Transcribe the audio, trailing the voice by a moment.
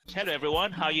Hello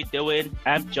everyone, how you doing?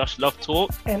 I'm Josh Love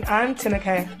Talk. And I'm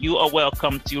Tineke. You are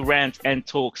welcome to Rant and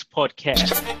Talks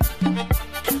podcast.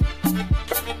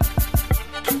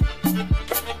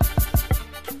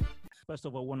 First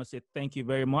of all, I want to say thank you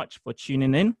very much for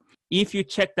tuning in. If you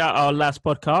checked out our last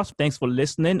podcast, thanks for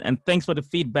listening and thanks for the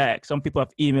feedback. Some people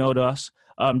have emailed us,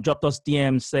 dropped us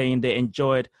DMs saying they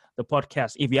enjoyed the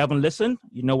podcast. If you haven't listened,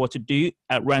 you know what to do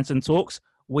at Rants and Talks.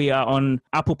 We are on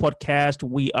Apple Podcast.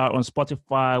 We are on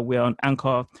Spotify. We are on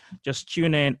Anchor. Just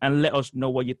tune in and let us know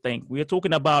what you think. We are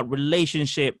talking about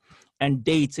relationship and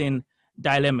dating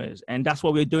dilemmas. And that's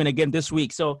what we're doing again this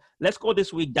week. So let's go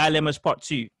this week, Dilemmas Part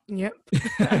 2. Yep.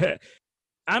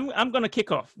 I'm going to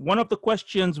kick off. One of the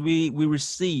questions we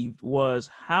received was,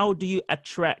 how do you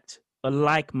attract a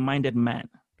like-minded man?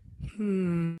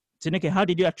 Tineke, how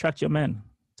did you attract your man?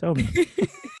 Tell me.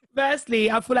 Firstly,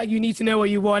 I feel like you need to know what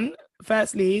you want.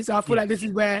 Firstly, so I feel like this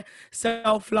is where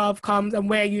self-love comes, and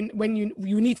where you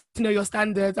need to know your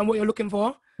standards and what you're looking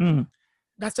for.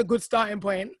 That's a good starting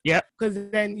point. Yeah, because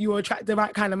then you will attract the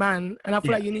right kind of man. And I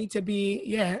feel like you need to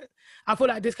be. I feel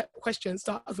like this question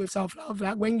starts with self-love.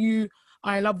 Like when you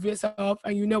are in love with yourself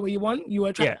and you know what you want, you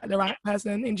attract the right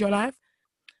person into your life.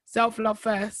 Self-love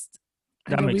first.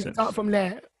 And that then makes we sense. start from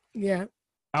there. Yeah.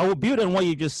 I will build on what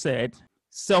you just said.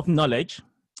 Self-knowledge,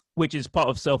 which is part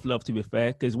of self-love, to be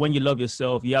fair, because when you love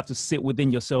yourself, you have to sit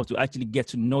within yourself to actually get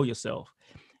to know yourself.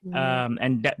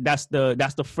 And that's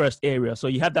the first area. So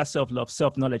you have that self-love,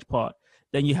 self-knowledge part.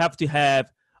 Then you have to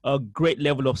have a great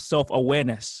level of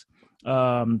self-awareness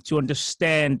to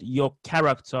understand your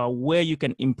character, where you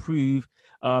can improve,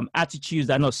 attitudes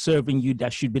that are not serving you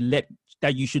that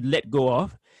you should let go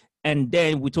of. And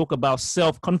then we talk about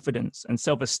self-confidence and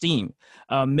self-esteem.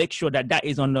 Make sure that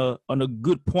is on a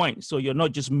good point. So you're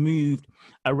not just moved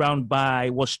around by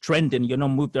what's trending. You're not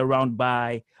moved around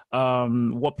by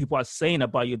what people are saying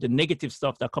about you, the negative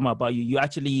stuff that come about you.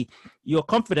 You're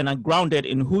confident and grounded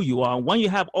in who you are. When you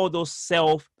have all those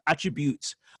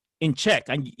self-attributes in check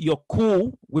and you're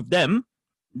cool with them,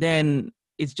 then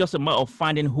it's just a matter of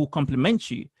finding who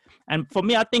compliments you. And for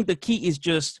me, I think the key is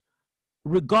just,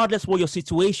 regardless what your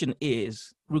situation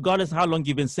is, regardless how long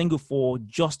you've been single for,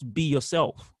 just be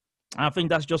yourself. I think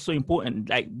that's just so important.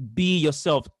 Like, be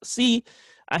yourself.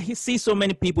 I see so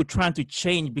many people trying to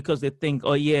change because they think,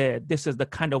 oh yeah, this is the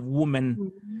kind of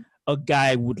woman a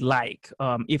guy would like.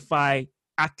 If I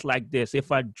act like this,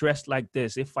 if I dress like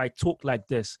this, if I talk like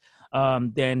this,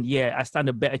 then yeah, I stand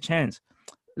a better chance.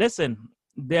 Listen,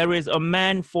 there is a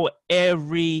man for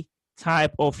every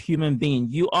type of human being.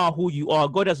 You are who you are.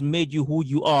 God has made you who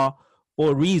you are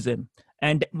for a reason,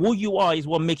 and who you are is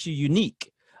what makes you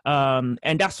unique. And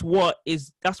that's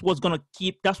what's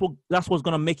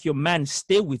gonna make your man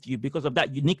stay with you, because of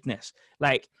that uniqueness.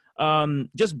 Like,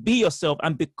 just be yourself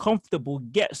and be comfortable.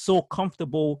 Get so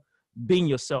comfortable being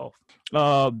yourself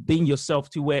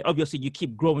to where obviously you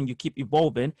keep growing, you keep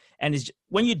evolving, and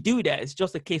when you do that, it's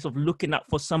just a case of looking out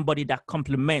for somebody that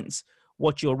complements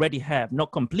what you already have,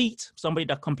 not complete, somebody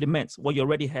that complements what you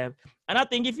already have. And I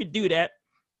think if you do that,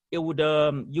 it would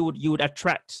you would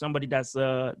attract somebody that's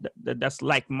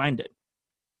like-minded.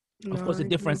 Of course, the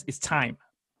difference is time,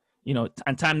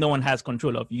 and time no one has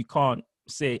control of. You can't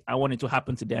say, I want it to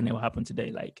happen today and it will happen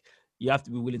today. Like, you have to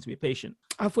be willing to be patient.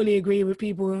 I fully agree with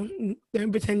people.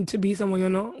 Don't pretend to be someone you're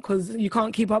not, because you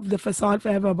can't keep up the facade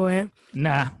forever, boy.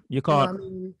 Nah, you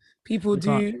can't. People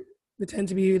do pretend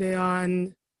to be who they are,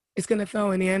 and it's going to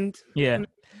fail in the end. Yeah.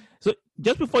 So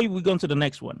just before we go on to the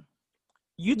next one,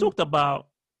 you talked about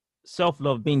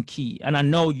self-love being key. And I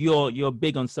know you're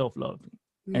big on self-love.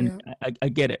 And I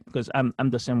get it, because I'm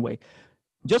the same way.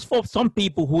 Just for some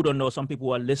people who don't know, some people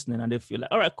who are listening and they feel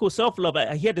like, all right, cool, self-love.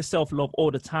 I hear the self-love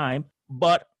all the time.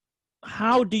 But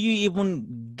how do you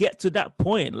even get to that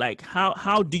point? Like,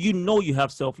 how do you know you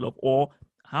have self-love? Or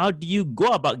how do you go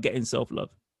about getting self-love?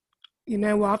 You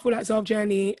know what? I feel like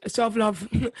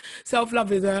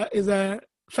self-love is a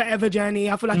forever journey.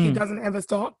 I feel like it doesn't ever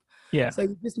stop. Yeah. So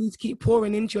you just need to keep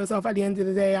pouring into yourself at the end of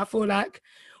the day. I feel like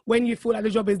when you feel like the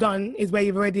job is done is where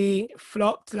you've already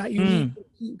flopped. Like, you need to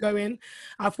keep going.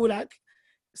 I feel like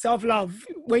self-love,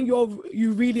 when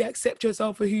you really accept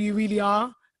yourself for who you really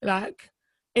are, like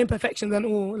imperfections and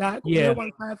all, like no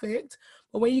one's perfect.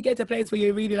 But when you get to a place where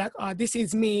you're really like, this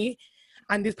is me,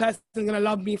 and this person's gonna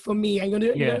love me for me, and you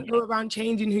don't go around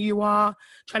changing who you are,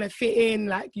 trying to fit in.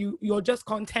 Like, you're just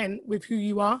content with who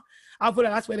you are. I feel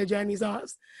like that's where the journey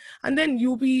starts, and then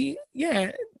you'll be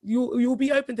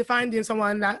open to finding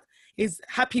someone that is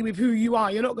happy with who you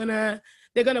are.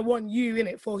 They're gonna want you in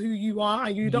it for who you are,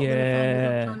 and you don't gonna find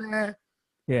yourself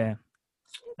trying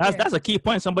to. That's a key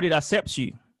point. Somebody that accepts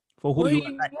you for who Well, you are.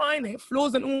 you find it,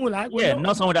 flaws and all. Like, Yeah,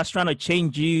 not someone that's trying to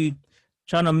change you,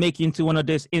 trying to make you into one of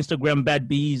these Instagram bad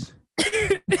bees.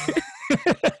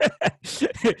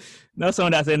 Not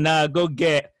someone that said, "Nah, go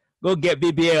get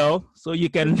BBL so you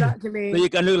can exactly. so you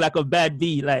can look like a bad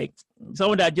bee." Like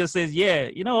someone that just says, "Yeah,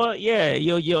 you know what? Yeah,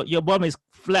 your bum is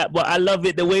flat, but I love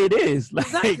it the way it is. Like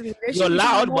Exactly. you're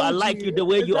loud, but I like you the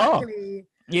way you are."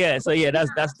 Yeah, so yeah,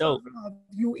 that's dope.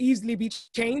 You easily be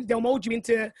changed. They'll mold you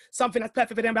into something that's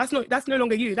perfect for them. But that's no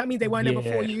longer you. That means they weren't there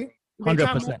before you. They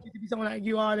try and mold you to be someone like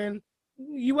you are, then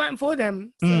you weren't for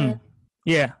them. So,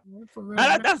 yeah, for real,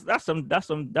 that's some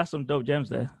dope gems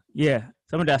there. Yeah,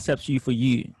 someone that accepts you for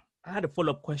you. I had a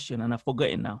follow-up question and I forgot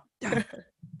it now.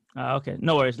 Okay,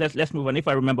 no worries. Let's move on. If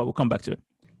I remember, we'll come back to it.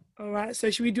 All right. So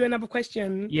should we do another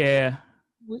question? Yeah.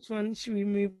 Which one should we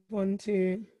move on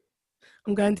to?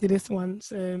 I'm going to this one.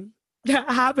 So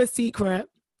I have a secret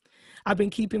I've been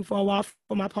keeping for a while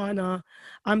for my partner.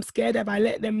 I'm scared if I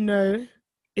let them know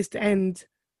it's the end.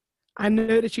 I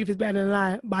know the truth is better than a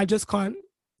lie, but I just can't.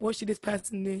 What should this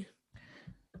person do?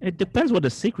 It depends what the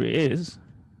secret is.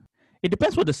 It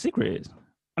depends what the secret is.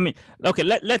 I mean, okay,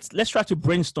 let's try to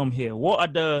brainstorm here. What are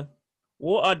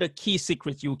the key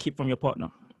secrets you keep from your partner?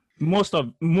 More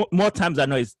times I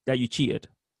know is that you cheated.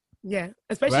 Yeah,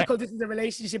 especially because this is a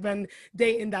relationship and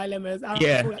dating dilemmas. I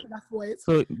feel like that's what it's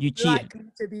so you cheated.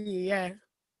 Likely to be. Yeah.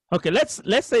 Okay, let's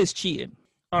say it's cheating.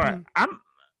 All right, I'm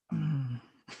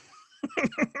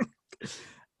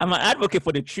an advocate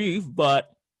for the truth,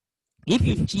 but if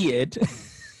you cheated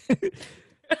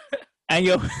and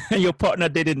your partner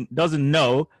doesn't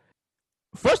know,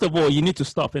 first of all, you need to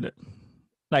stop it.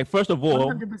 Like first of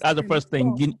all, as the first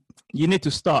thing, you need to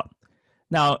stop.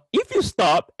 Now, if you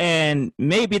stop and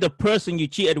maybe the person you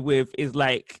cheated with is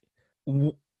like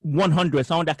 100,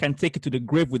 someone that can take it to the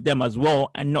grave with them as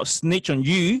well and not snitch on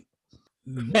you,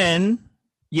 then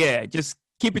yeah, just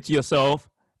keep it to yourself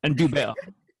and do better.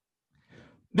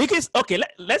 Because okay,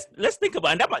 let's think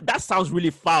about it. And that sounds really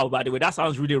foul, by the way. That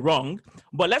sounds really wrong.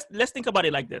 But let's think about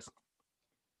it like this.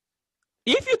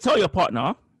 If you tell your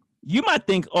partner, you might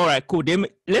think, all right, cool.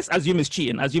 Let's assume it's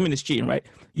cheating. Assuming it's cheating, right?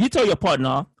 You tell your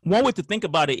partner, one way to think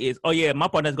about it is, oh yeah, my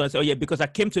partner's going to say, oh yeah, because I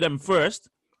came to them first,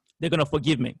 they're going to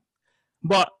forgive me.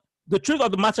 But the truth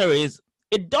of the matter is,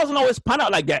 it doesn't always pan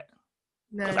out like that.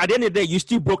 Because at the end of the day, you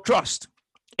still broke trust.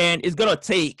 And it's going to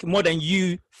take more than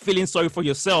you feeling sorry for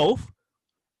yourself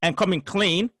and coming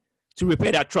clean to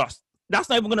repair that trust. That's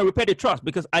not even going to repair the trust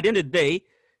because at the end of the day,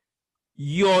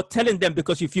 you're telling them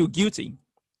because you feel guilty.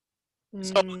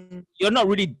 So you're not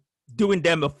really doing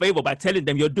them a favor by telling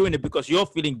them, you're doing it because you're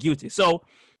feeling guilty. So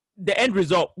the end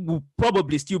result will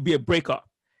probably still be a breakup.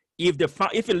 If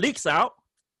it leaks out,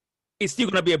 it's still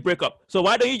going to be a breakup. So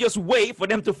why don't you just wait for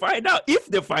them to find out if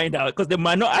they find out? Because they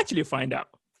might not actually find out.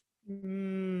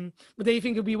 But do you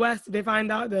think it'll be worse if they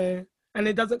find out though? And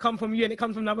it doesn't come from you and it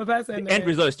comes from another person? The end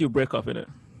result is still breakup, isn't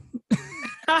it?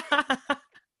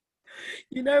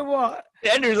 You know what?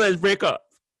 The end result is breakup.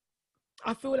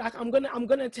 I feel like I'm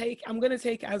gonna take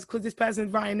it as because this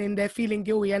person's writing in, they're feeling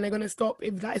guilty and they're gonna stop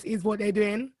if that is what they're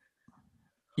doing.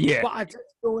 Yeah. But I just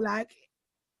feel like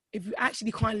if you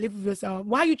actually can't live with yourself,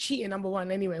 why are you cheating? Number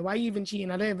one, anyway. Why are you even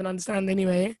cheating? I don't even understand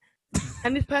anyway.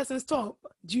 And this person's top.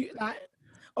 Do you like?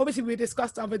 Obviously, we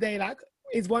discussed the other day like,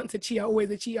 is once a cheater always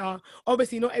a cheater?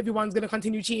 Obviously, not everyone's gonna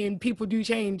continue cheating. People do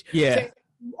change. Yeah. So if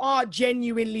you are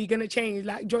genuinely gonna change,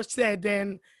 like Josh said,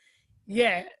 then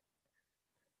yeah.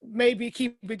 Maybe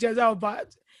keep it yourself,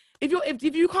 but if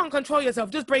you can't control yourself,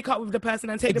 just break up with the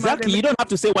person and take them out. Exactly. You don't have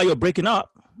to say why you're breaking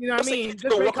up. You know what I mean? You need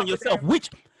to work on yourself.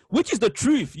 Which is the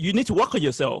truth. You need to work on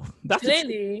yourself. That's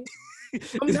clearly.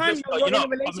 Sometimes you're not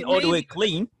in a relationship all the way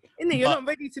clean. You're not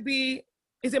ready to be.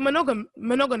 Is it monogamous?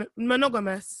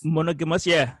 Monogamous,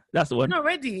 yeah, that's the one. You're not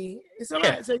ready. It's all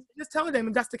right. So just tell them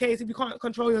if that's the case. If you can't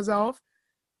control yourself,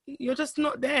 you're just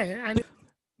not there. And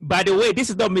by the way,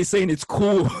 this is not me saying it's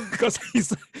cool because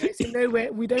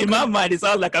we don't. In my mind, it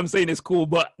sounds like I'm saying it's cool,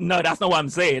 but no, that's not what I'm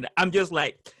saying. I'm just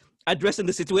like addressing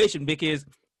the situation because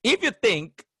if you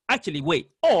think, actually, wait,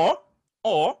 or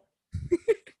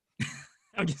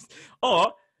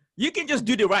you can just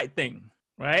do the right thing,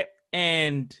 right,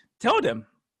 and tell them,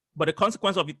 but the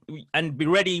consequence of it, and be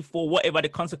ready for whatever the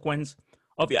consequence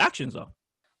of your actions are.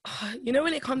 You know,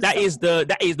 when it comes, that is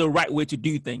the right way to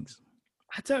do things.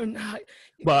 I don't know.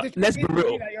 But let's be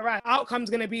real. You're right. Outcome's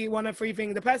going to be one of three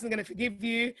things. The person's going to forgive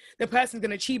you, the person's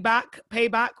going to cheat back, pay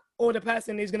back, or the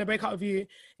person is going to break up with you.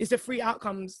 It's the three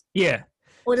outcomes. Yeah.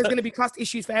 Or there's going to be trust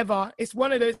issues forever. It's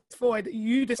one of those four.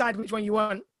 You decide which one you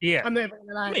want. Yeah. I'm never going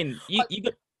to lie. I mean,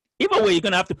 either way, you're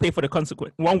going to have to pay for the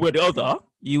consequence. One way or the other,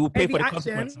 you will pay for the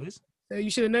consequences. So you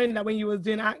should have known that when you were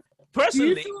doing Do you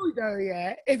personally, feel though,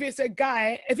 yeah, if it's a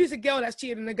girl that's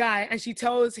cheating on a guy and she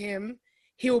tells him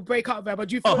he'll break up with her, but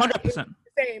do you feel like it's 100%.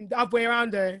 the same, the other way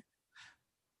around though?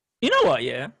 You know what?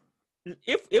 Yeah,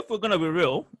 if we're gonna be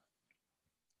real,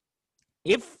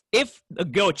 if if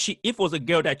it was a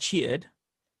girl that cheated,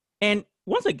 and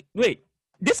once again, wait,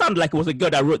 this sounds like it was a girl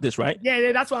that wrote this, right?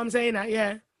 Yeah, that's what I'm saying.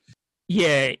 That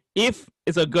Yeah, if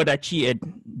it's a girl that cheated,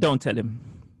 don't tell him.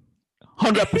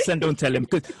 100% don't tell him,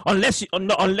 because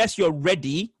unless you're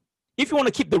ready, if you want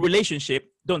to keep the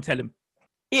relationship, don't tell him.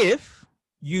 If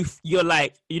you're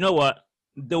like, you know what,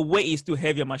 the weight is too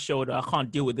heavy on my shoulder, I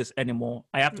can't deal with this anymore,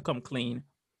 I have to come clean,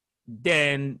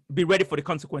 then be ready for the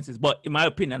consequences. But in my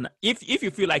opinion, if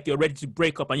you feel like you're ready to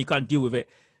break up and you can't deal with it,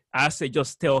 I say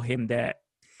just tell him that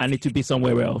I need to be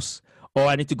somewhere else, or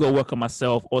I need to go work on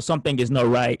myself, or something is not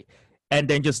right, and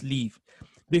then just leave.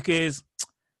 Because,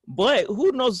 boy,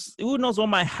 who knows what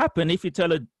might happen if you tell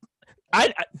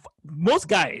most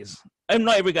guys, and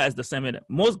not every guy is the same.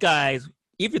 Most guys,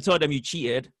 if you tell them you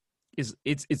cheated,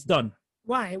 it's done.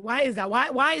 Why is that?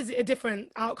 Why is it a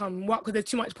different outcome? What? Because there's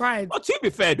too much pride. But to be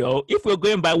fair though, if we're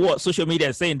going by what social media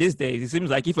is saying these days, it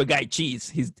seems like if a guy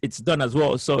cheats, it's done as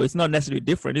well. So it's not necessarily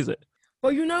different, is it?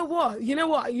 Well, you know what?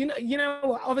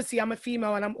 Obviously, I'm a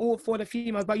female and I'm all for the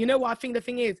females. But you know what? I think the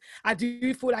thing is, I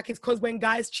do feel like it's because when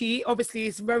guys cheat, obviously,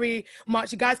 it's very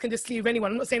much guys can just sleep with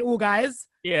anyone. I'm not saying all guys.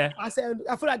 Yeah. I feel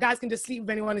like guys can just sleep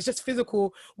with anyone. It's just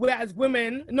physical. Whereas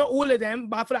women, not all of them,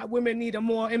 but I feel like women need a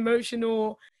more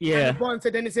emotional kind of bond.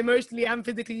 So then it's emotionally and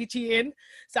physically cheating.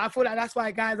 So I feel like that's why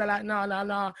guys are like,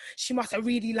 nah. She must have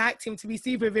really liked him to be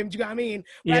sleeping with him. Do you know what I mean?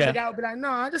 Whereas the guy will be like,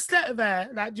 nah, I just slept with her.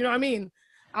 Like, do you know what I mean?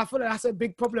 I feel like that's a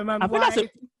big problem. I feel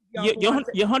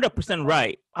you're 100%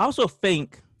 right. I also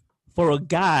think for a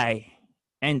guy,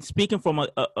 and speaking from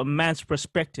a man's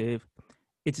perspective,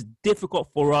 it's difficult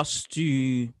for us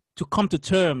to come to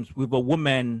terms with a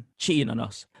woman cheating on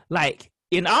us. Like,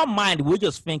 in our mind, we're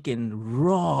just thinking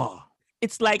raw.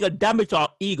 It's like a damage to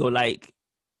our ego. Like,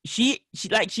 she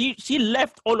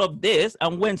left all of this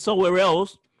and went somewhere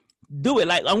else. Do it,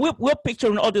 like, and we're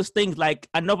picturing all these things like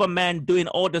another man doing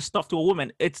all this stuff to a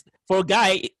woman. It's for a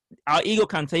guy, our ego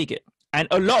can't take it, and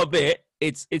a lot of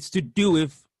it's to do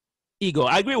with ego.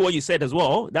 I agree with what you said as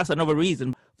well. That's another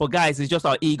reason for guys. It's just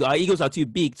our ego. Our egos are too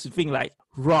big to think like,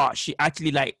 raw, she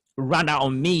actually like ran out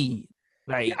on me.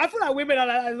 Like, yeah, I feel like women are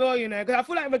like that as well, you know, because I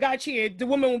feel like if a guy cheated, the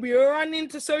woman will be running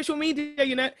to social media,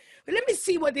 you know, but let me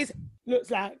see what this looks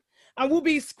like. And we'll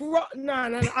be no.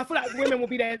 I feel like women will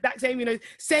be the exact same, you know,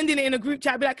 sending it in a group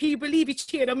chat, be like, can you believe he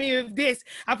cheated on me with this?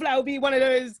 I feel like it'll be one of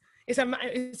those, I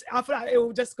feel like it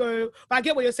will just go, but I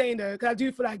get what you're saying though, because I do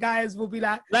feel like guys will be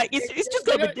like it's just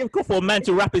going to be difficult for a man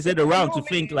to wrap his head around to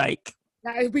think like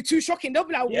it'll be too shocking. They'll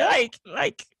be like,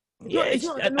 what?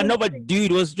 Another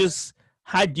dude was just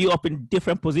had you up in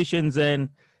different positions, and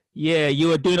you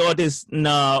were doing all this,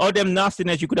 all them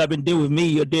nastiness you could have been doing with me,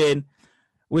 you're doing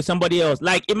with somebody else.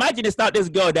 Like, imagine it's not this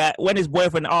girl that when his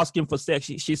boyfriend asks him for sex,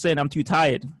 she's saying, I'm too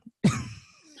tired.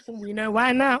 We know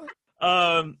why now.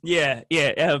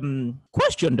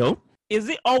 Question though, is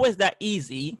it always that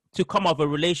easy to come off a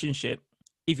relationship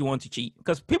if you want to cheat?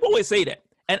 Because people always say that,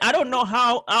 and I don't know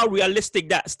how realistic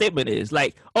that statement is.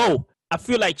 Like, oh, I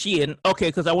feel like cheating, okay,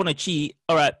 because I want to cheat,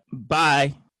 all right,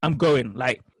 bye, I'm going.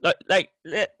 Like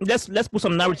let's put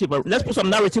some narrative. Let's put some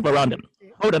narrative around it.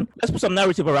 Hold on, let's put some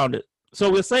narrative around it. So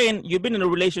we're saying you've been in a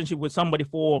relationship with somebody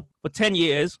for 10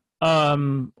 years,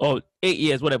 or 8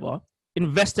 years, whatever,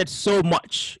 invested so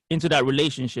much into that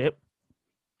relationship.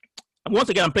 And once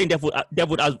again, I'm playing devil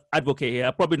advocate here.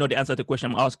 I probably know the answer to the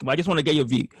question I'm asking, but I just want to get your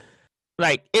view.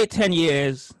 Like 8-10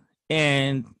 years,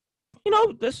 and you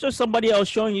know, there's just somebody else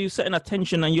showing you certain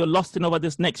attention, and you're lusting over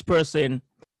this next person.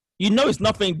 You know, it's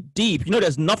nothing deep. You know,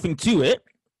 there's nothing to it.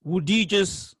 Would you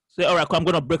just say, all right, I'm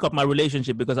going to break up my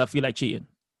relationship because I feel like cheating?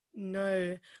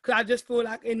 No, because I just feel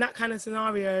like in that kind of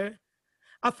scenario,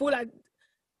 I feel like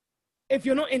if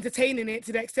you're not entertaining it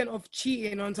to the extent of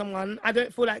cheating on someone, I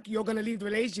don't feel like you're going to leave the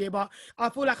relationship. But I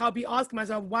feel like I'll be asking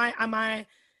myself, why am I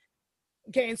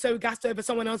getting so gassed over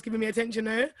someone else giving me attention?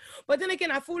 No. But then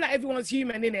again, I feel like everyone's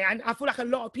human, innit? And I feel like a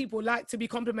lot of people like to be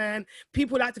complimented.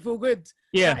 People like to feel good.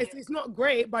 Yeah. Like it's not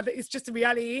great, but it's just a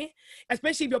reality.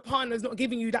 Especially if your partner's not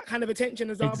giving you that kind of attention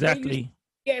as well. Exactly. When you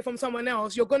get it from someone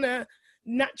else, you're going to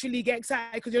naturally get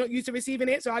excited because you're not used to receiving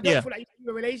it. So I don't feel like you're in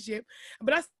a relationship.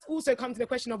 But that's also come to the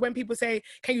question of when people say,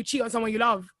 can you cheat on someone you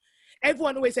love?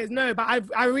 Everyone always says no, but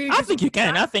I really think you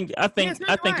can. I think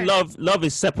love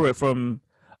is separate from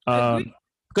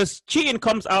because cheating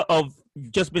comes out of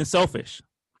just being selfish.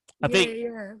 I think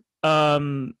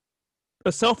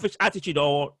a selfish attitude,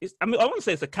 or I mean, I won't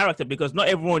say it's a character, because not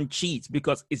everyone cheats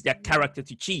because it's their character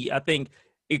to cheat. I think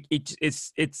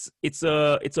it's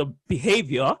a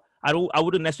behavior. I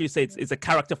wouldn't necessarily say it's a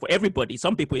character for everybody.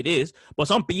 Some people it is, but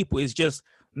some people it's just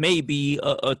maybe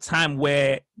a time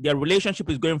where their relationship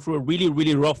is going through a really,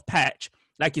 really rough patch.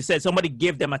 Like you said, somebody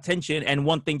gave them attention and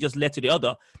one thing just led to the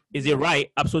other. Is it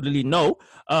right? Absolutely no.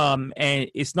 And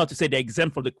it's not to say they're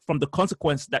exempt from the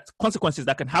consequences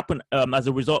that can happen as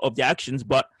a result of their actions.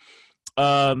 But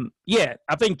yeah,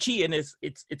 I think cheating is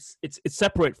it's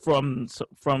separate from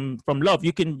love.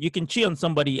 You can cheat on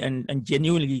somebody and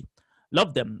genuinely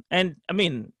love them. And I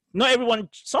mean, not everyone.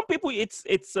 Some people, it's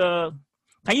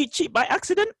can you cheat by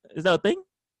accident? Is that a thing?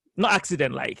 Not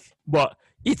accident, but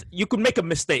you could make a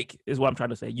mistake. Is what I'm trying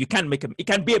to say. You can make it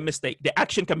can be a mistake. The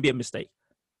action can be a mistake.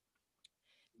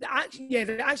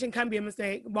 The action can be a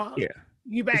mistake, but yeah,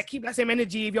 you better keep that same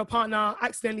energy if your partner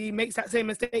accidentally makes that same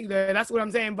mistake, though. That's what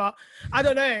I'm saying. But I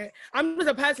don't know. I'm just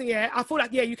a person, I feel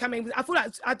like, you can make, I feel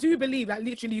like, I do believe that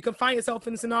literally you can find yourself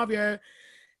in a scenario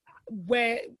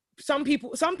where some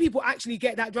people actually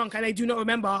get that drunk and they do not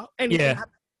remember anything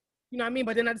happened. You know what I mean?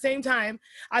 But then at the same time,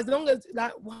 as long as,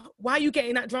 like, why are you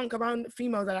getting that drunk around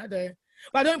females like that, though?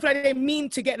 But I don't feel like they mean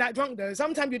to get that drunk, though.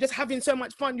 Sometimes you're just having so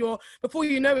much fun. Before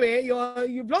you know it,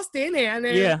 you've lost it in here, and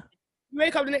then you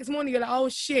wake up the next morning, you're like, oh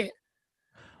shit.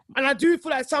 And I do feel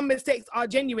like some mistakes are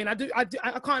genuine. I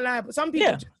can't lie, but some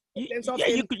people,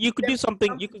 you could do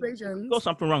something. You could do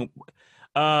something wrong.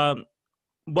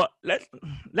 But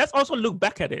let's also look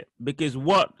back at it, because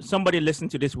what somebody listening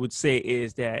to this would say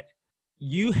is that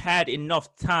you had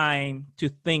enough time to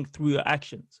think through your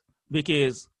actions,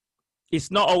 because it's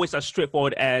not always as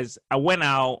straightforward as I went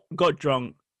out, got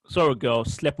drunk, saw a girl,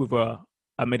 slept with her,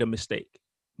 I made a mistake.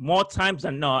 More times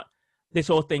than not, this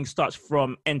whole thing starts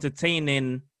from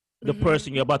entertaining the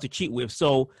person you're about to cheat with.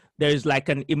 So there's like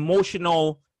an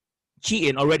emotional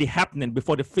cheating already happening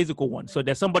before the physical one. So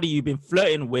there's somebody you've been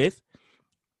flirting with.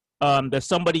 There's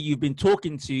somebody you've been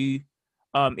talking to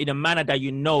in a manner that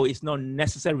you know is not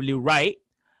necessarily right.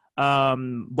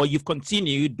 But you've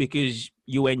continued because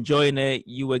you were enjoying it,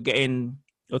 you were getting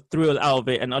a thrill out of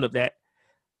it and all of that.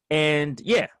 And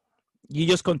you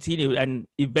just continue, and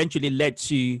eventually led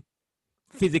to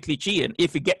physically cheating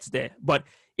if it gets there. But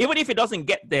even if it doesn't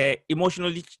get there,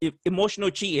 emotional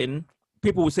cheating,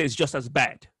 people will say it's just as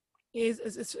bad.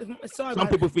 It's so Some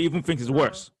people even think it's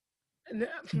worse.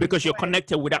 Because you're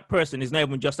connected with that person. It's not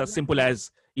even just as simple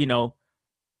as, in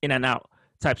and out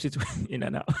type situation. In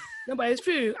and out. No, but it's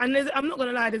true. And I'm not going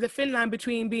to lie, there's a thin line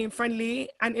between being friendly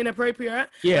and inappropriate.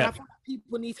 Yeah. And I feel like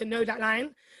people need to know that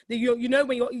line. That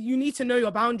you need to know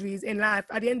your boundaries in life.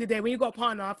 At the end of the day, when you got a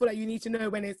partner, I feel like you need to know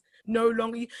when it's no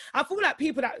longer. I feel like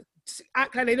people that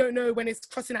act like they don't know when it's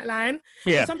crossing that line.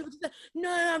 Yeah. Some people just say, no,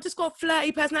 I've just got a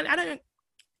flirty personality. I don't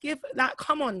give that.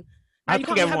 Come on. I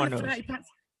think everyone knows.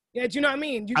 Yeah, do you know what I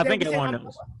mean? I think everyone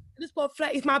knows. Just got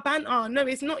flat. It's my banter. No,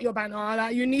 it's not your banter.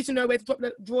 Like, you need to know where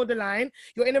to draw the line.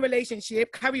 You're in a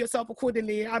relationship. Carry yourself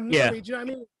accordingly. I'm sorry. Do you know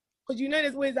what I mean? Because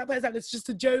there's always that person that's just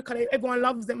a joke. And everyone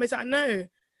loves them. It's like, no,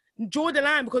 draw the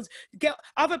line, because get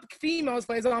other females,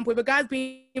 for example, if a guy's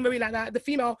being very like that, the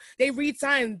female, they read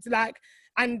signs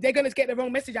and they're gonna get the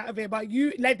wrong message out of it. But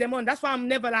you led them on. That's why I'm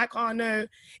never like, oh no,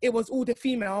 it was all the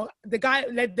female. The guy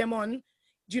led them on.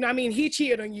 Do you know what I mean? He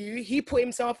cheated on you. He put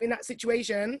himself in that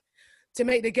situation to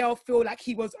make the girl feel like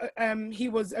he was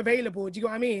available. Do you know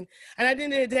what I mean? And at the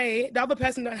end of the day, the other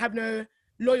person don't have no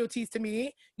loyalties to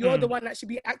me. You're the one that should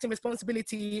be acting responsible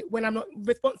when I'm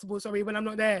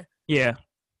not there. Yeah.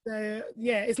 So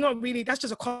it's not really, that's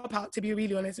just a cop out, to be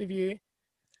really honest with you.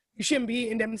 You shouldn't be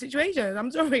in them situations. I'm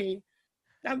sorry.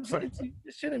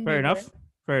 It shouldn't be.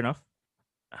 Fair enough.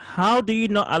 How do you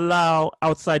not allow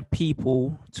outside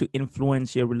people to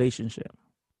influence your relationship?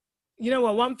 You know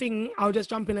what? One thing I'll just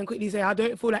jump in and quickly say, I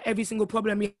don't feel like every single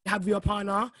problem you have with your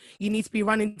partner, you need to be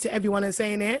running to everyone and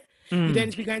saying it. You don't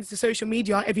need to be going to social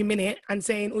media every minute and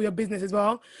saying all your business as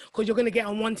well, because you're going to get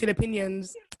unwanted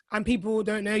opinions and people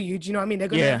don't know you. Do you know what I mean? They're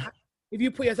going to, if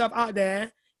you put yourself out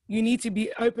there, you need to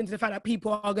be open to the fact that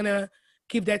people are going to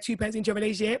give their 2 pence into your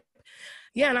relationship.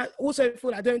 Yeah, and I also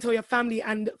feel like don't tell your family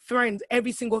and friends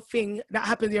every single thing that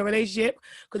happens in your relationship,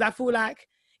 because I feel like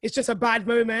it's just a bad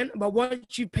moment. But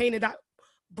once you've painted that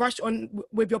brush on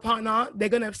with your partner, they're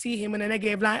going to see him in a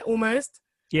negative light almost.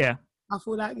 Yeah. I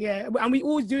feel like, and we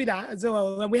always do that as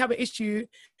well. When we have an issue,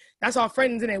 that's our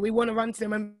friends, innit? We want to run to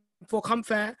them and for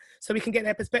comfort so we can get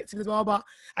their perspective as well. But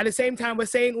at the same time, we're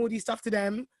saying all these stuff to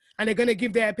them and they're going to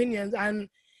give their opinions, and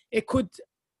it could,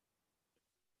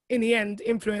 in the end,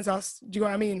 influence us. Do you know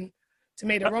what I mean? To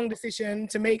make the wrong decision,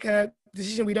 to make a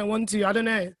decision we don't want to. I don't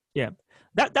know. Yeah.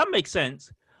 That makes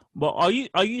sense. But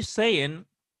are you saying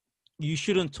you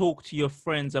shouldn't talk to your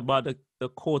friends about the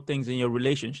core things in your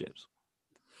relationships?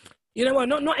 You know what?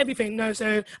 Not everything. No.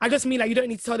 So I just mean like you don't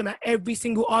need to tell them at every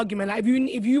single argument. Like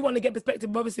if you want to get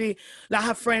perspective, obviously, like I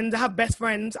have friends, I have best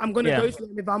friends. I'm gonna go to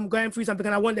them if I'm going through something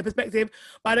and I want their perspective.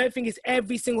 But I don't think it's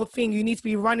every single thing you need to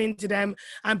be running to them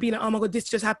and being like, oh my god, this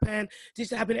just happened. This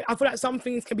just happened. I feel like some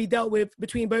things can be dealt with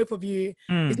between both of you.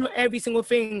 It's not every single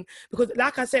thing, because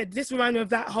like I said, this reminds me of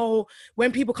that whole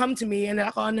when people come to me and they're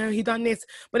like, oh no, he done this.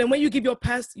 But then when you give your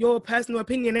personal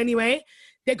opinion anyway,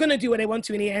 they're going to do what they want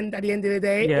to in the end, at the end of the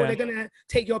day, or they're going to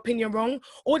take your opinion wrong,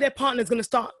 or their partner's going to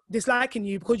start disliking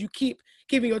you because you keep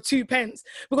giving your 2 pence.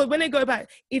 Because when they go back,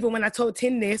 even when I told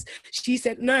Tin this, she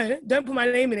said, no, don't put my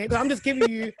name in it, because I'm just giving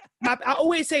you, I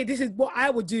always say this is what I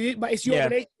would do, but it's your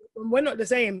relationship, and we're not the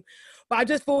same. But I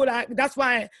just feel like that's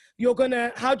why you're going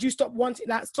to, how do you stop wanting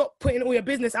that, stop putting all your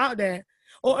business out there?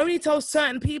 Or only tell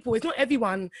certain people. It's not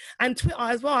everyone. And Twitter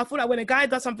as well. I feel like when a guy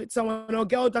does something to someone or a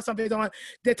girl does something to someone,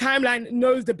 the timeline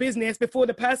knows the business before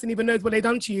the person even knows what they've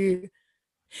done to you.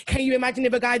 Can you imagine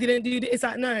if a guy didn't do this? It's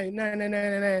like, no. And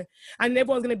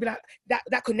everyone's going to be like,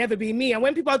 that could never be me. And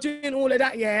when people are doing all of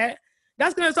that,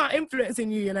 that's going to start influencing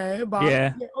you, you know.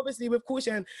 But obviously with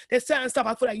caution, there's certain stuff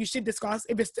I feel like you should discuss.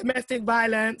 If it's domestic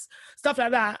violence, stuff like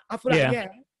that, I feel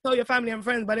like, tell your family and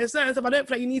friends. But there's certain stuff I don't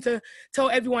feel like you need to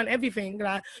tell everyone everything.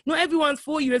 Like, not everyone's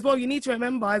for you as well. You need to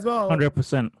remember as well.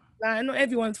 100%. Like, not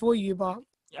everyone's for you, but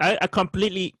I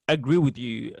completely agree with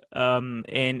you. And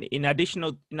in addition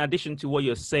to what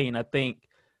you're saying, I think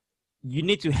you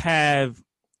need to have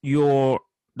the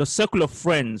circle of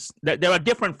friends. There are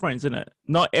different friends, isn't it?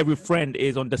 Not every friend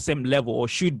is on the same level or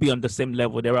should be on the same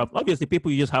level. There are obviously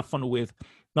people you just have fun with,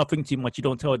 nothing too much. You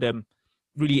don't tell them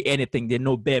really anything. They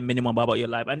know bare minimum about your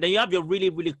life. And then you have your really,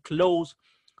 really close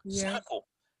circle.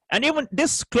 And even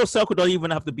this close circle don't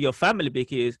even have to be your family,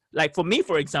 because like for me,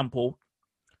 for example,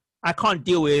 I can't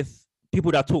deal with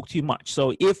people that talk too much.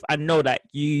 So if I know that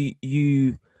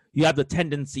you have the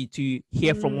tendency to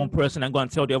hear from one person and go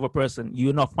and tell the other person,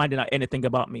 you're not finding out anything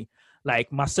about me. Like,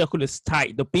 my circle is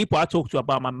tight. The people I talk to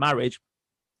about my marriage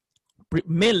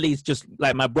mainly is just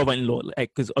like my brother-in-law,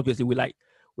 like, because obviously we like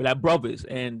brothers,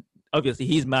 and obviously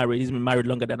he's married. He's been married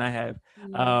longer than I have.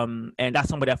 And that's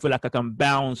somebody I feel like I can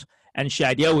bounce and share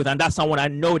idea with. And that's someone I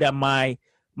know that my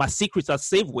secrets are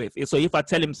safe with. So if I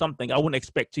tell him something, I wouldn't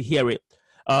expect to hear it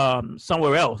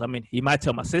somewhere else. I mean, he might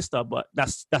tell my sister, but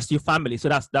that's your family. So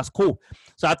that's cool.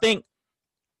 So I think,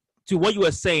 to what you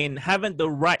were saying, having the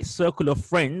right circle of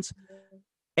friends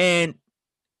and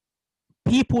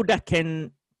people that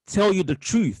can tell you the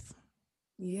truth,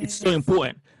 it's so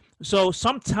important. So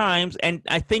sometimes, and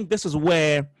I think this is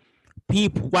why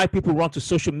people run to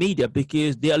social media,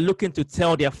 because they are looking to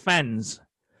tell their fans,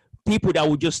 people that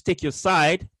will just take your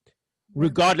side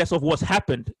regardless of what's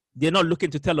happened. They're not looking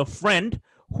to tell a friend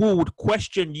who would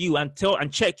question you and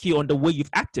check you on the way you've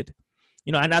acted.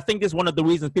 You know, and I think this is one of the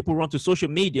reasons people run to social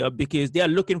media, because they are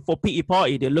looking for pity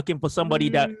party. They're looking for somebody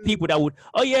people that would,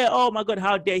 oh my God,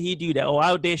 how dare he do that? Or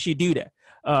how dare she do that?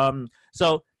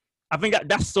 So I think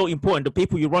that's so important, the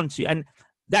people you run to. And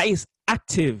that is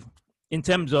active in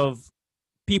terms of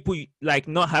people, like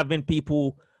not having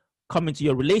people come into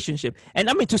your relationship. And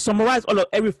I mean, to summarize all of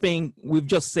everything we've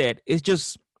just said, it's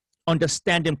just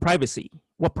understanding privacy,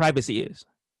 what privacy is.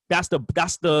 That's the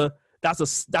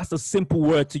simple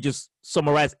word to just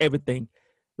summarize everything.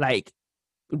 Like,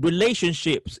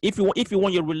 relationships, if you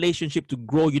want your relationship to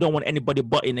grow, you don't want anybody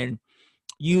butting in,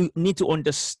 you need to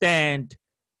understand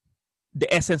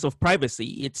the essence of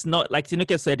privacy. It's not, like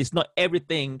Tinuke said, it's not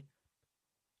everything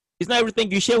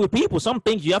you share with people. Some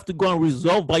things you have to go and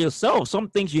resolve by yourself. Some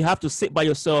things you have to sit by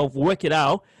yourself, work it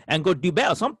out, and go do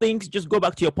better. Some things just go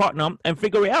back to your partner and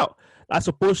figure it out. As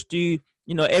opposed to,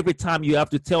 every time you have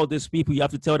to tell these people, you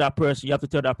have to tell that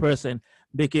person,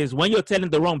 because when you're telling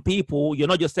the wrong people, you're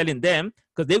not just telling them,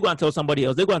 because they're going to tell somebody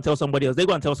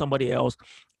else,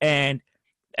 and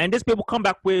these people come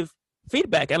back with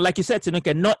feedback. And like you said,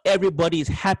 Tinuke, not everybody is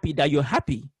happy that you're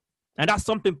happy. And that's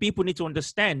something people need to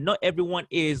understand. Not everyone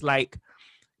is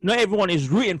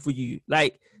rooting for you.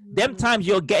 Like, them times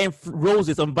you're getting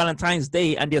roses on Valentine's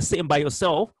Day and they're sitting by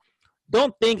yourself,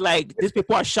 don't think like these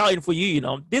people are shouting for you,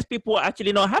 These people are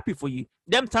actually not happy for you.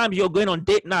 Them times you're going on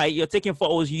date night, you're taking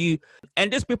photos,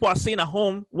 and these people are sitting at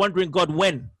home wondering, God,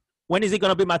 when is it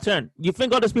going to be my turn? You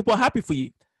think all these people are happy for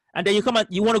you. And then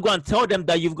you want to go and tell them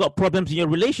that you've got problems in your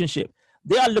relationship.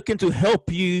 They are looking to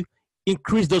help you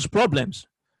increase those problems.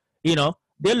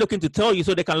 They're looking to tell you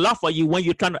so they can laugh at you when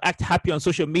you're trying to act happy on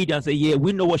social media and say, yeah,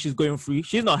 we know what she's going through.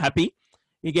 She's not happy.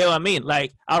 You get what I mean?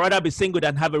 Like, I'd rather be single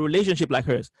than have a relationship like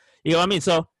hers. You know what I mean?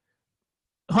 So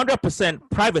 100%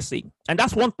 privacy. And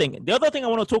that's one thing. The other thing I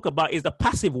want to talk about is the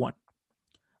passive one.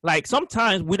 Like,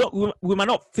 sometimes we might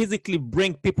not physically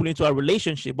bring people into a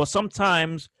relationship, but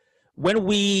sometimes when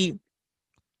we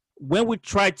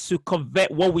try to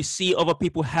convert what we see other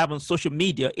people have on social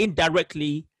media,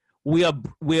 indirectly we are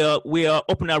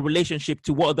opening our relationship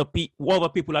to what other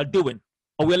people are doing,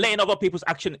 or we're letting other people's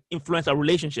action influence our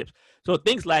relationships. So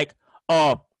things like,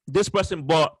 oh, this person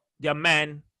bought their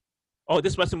man, or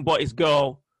this person bought his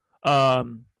girl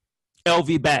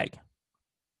LV bag,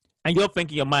 and you're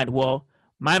thinking in your mind, well,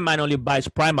 my man only buys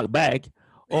Primark bag,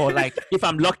 or like if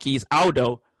I'm lucky, it's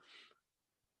Aldo.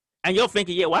 And you're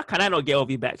thinking, yeah, why can I not get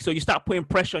LV bag? So you start putting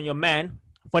pressure on your man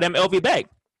for them LV bag.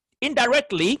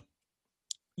 Indirectly,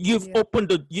 you've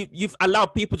you've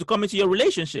allowed people to come into your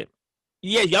relationship.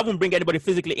 Yes, you haven't bring anybody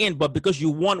physically in, but because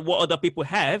you want what other people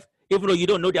have, even though you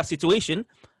don't know their situation,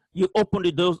 you open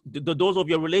the doors of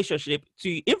your relationship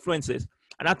to influences.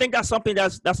 And I think that's something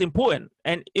that's important.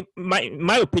 And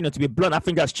my opinion, to be blunt, I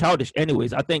think that's childish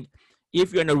anyways. I think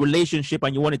if you're in a relationship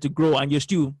and you want it to grow and you're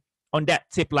still on that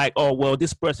tip, like, oh, well,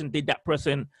 this person did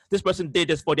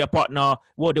this for their partner,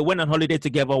 well, they went on holiday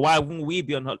together, why wouldn't we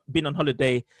been on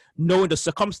holiday? Knowing the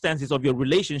circumstances of your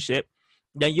relationship,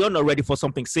 then you're not ready for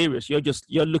something serious.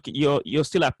 You're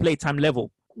still at playtime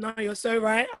level. No, you're so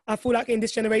right. I feel like in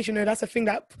this generation, that's a thing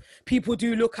that people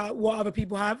do look at what other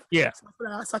people have. Yeah. So I feel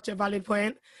like that's such a valid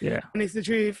point. Yeah. And it's the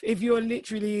truth. If you're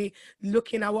literally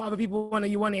looking at what other people want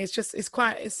and you want it, it's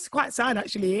quite sad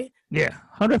actually. Yeah,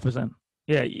 100%.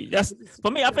 Yeah, that's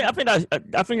for me. I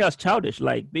think that's childish.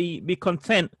 Like, be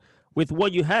content with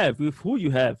what you have, with who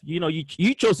you have. You know, you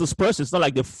chose this person. It's not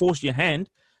like they forced your hand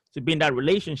to be in that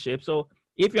relationship. So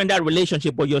if you're in that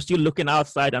relationship, but you're still looking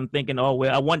outside and thinking, oh,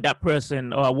 well, I want that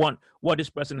person, or I want what this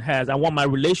person has, I want my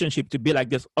relationship to be like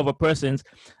this other person's.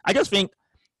 I just think,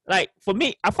 like, for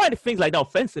me, I find things like that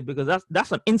offensive, because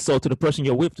that's an insult to the person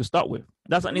you're with to start with.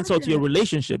 That's an insult to your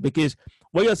relationship, because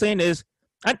what you're saying is,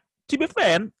 and to be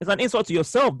fair, it's an insult to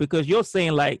yourself, because you're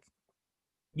saying, like,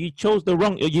 you chose the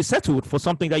wrong, you settled for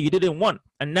something that you didn't want,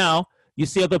 and now you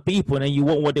see other people and then you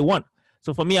want what they want.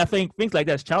 So for me, I think things like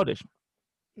that's childish.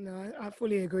 No, I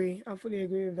fully agree. I fully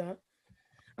agree with that.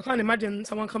 I can't imagine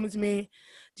someone coming to me,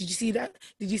 did you see that?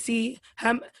 Did you see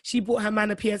she bought her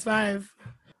man a PS5?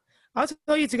 I'll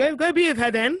tell you to go be with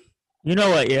her then. You know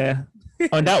what, yeah.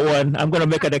 On that one, I'm going to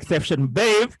make an exception.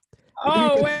 Babe,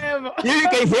 oh, whatever. You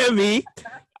can hear me.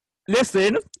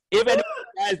 Listen, if anyone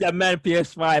buys that man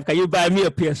PS5, can you buy me a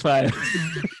PS5?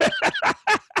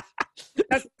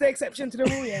 That's the exception to the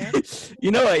rule, yeah?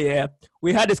 You know what, yeah.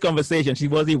 We had this conversation. She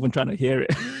wasn't even trying to hear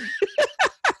it.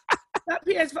 That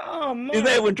PS5, oh, man. She's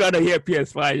not even trying to hear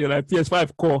PS5. You're like,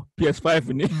 PS5 core, PS5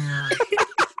 in it.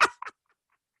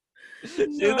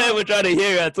 She's not even trying to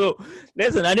hear it at all.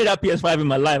 Listen, I need that PS5 in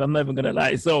my life. I'm not even going to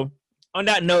lie. So, on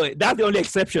that note, that's the only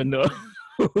exception, though,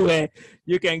 where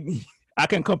I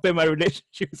can compare my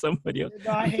relationship with somebody else.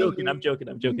 I'm joking.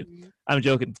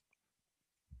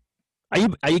 Are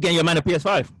you getting your man a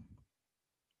PS5?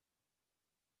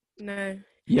 No.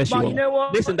 Yes, but you are. You know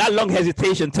what? Listen, that long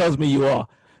hesitation tells me you are.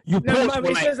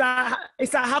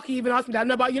 It's like, how can you even ask me that?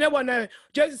 No, but you know what? No,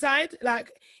 jokes aside, like,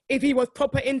 if he was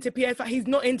proper into PS5, he's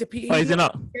not into PS5. Oh, is he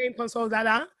not? Game consoles like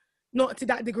that. Not to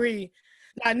that degree.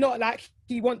 Like, not like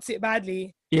he wants it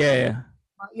badly. Yeah.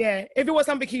 Yeah. If it was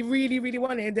something he really, really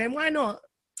wanted, then why not?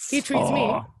 He treats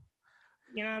me.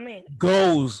 You know what I mean?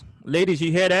 Goals. Ladies,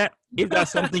 you hear that? If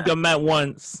that's something your man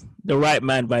wants, the right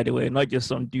man, by the way, not just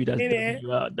some dude that's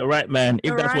you out. The right man,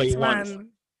 if that's what he wants.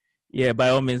 Yeah, by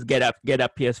all means, get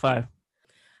that PS5.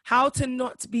 How to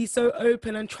not be so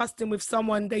open and trusting with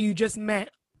someone that you just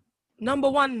met. Number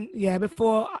one,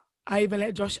 before I even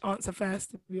let Josh answer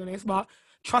first, to be honest, but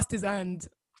trust is earned.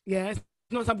 Yeah, it's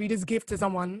not something you just give to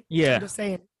someone. Yeah. I'm just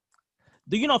saying.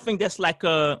 Do you not think there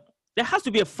has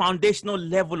to be a foundational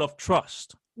level of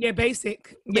trust? Yeah,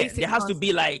 basic there has to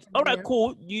be like, all right,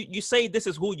 cool. You say this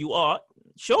is who you are.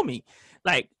 Show me.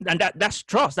 Like, and that's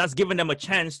trust. That's giving them a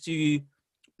chance to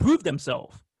prove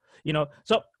themselves. You know,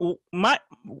 so what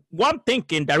I'm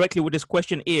thinking directly with this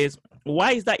question is,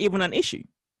 why is that even an issue?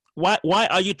 Why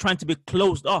are you trying to be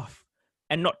closed off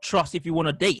and not trust if you want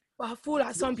to date? But I feel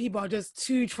like some people are just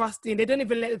too trusting. They don't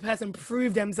even let the person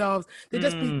prove themselves. They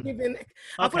just be giving.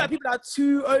 I feel like people are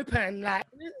too open. Like,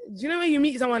 do you know when you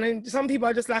meet someone and some people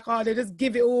are just like, oh, they just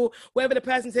give it all. Whatever the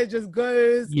person says just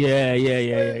goes. Yeah.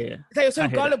 It's like you're so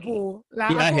gullible.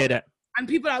 That. Like, I hear that. And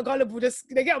people are gullible,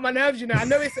 they get on my nerves, you know. I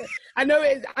know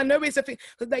it's a thing.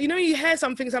 Because, you know, you hear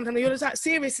something sometimes, and you're just like,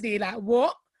 seriously, like,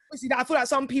 what? I feel like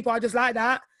some people are just like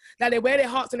that. Like they wear their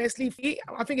hearts on their sleeve.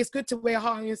 I think it's good to wear a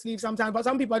heart on your sleeve sometimes, but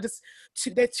some people are just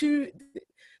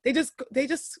they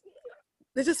just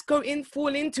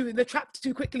fall into the trap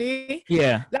too quickly.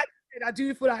 Yeah. Like I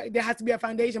do feel like there has to be a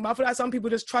foundation, but I feel like some people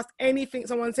just trust anything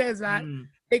someone says, like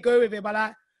they go with it. But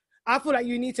like, I feel like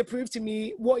you need to prove to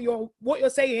me what you're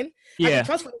saying. I can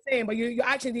trust what you're saying, but you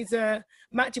actually need to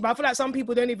match it. But I feel like some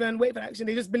people don't even wait for action;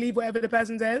 they just believe whatever the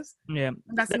person says. Yeah, and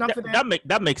that's enough for them.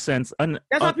 That makes sense. And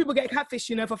that's why people get catfish,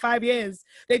 for 5 years.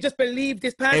 They just believe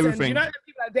this person. Everything. You know, the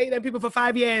people that date them people for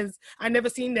 5 years and never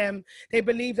seen them. They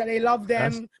believe that they love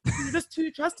them. You're just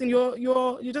too trusting.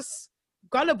 You're just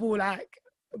gullible, like.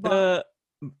 But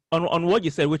on what you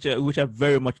said, which I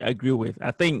very much agree with.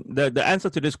 I think the answer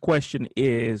to this question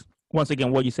is, once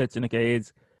again, what you said, Tinuke,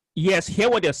 is yes, hear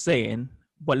what they're saying,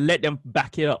 but let them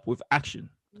back it up with action.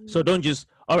 So don't just,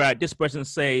 all right, this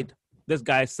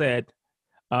guy said,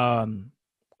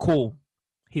 cool,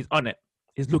 he's on it.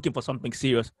 He's looking for something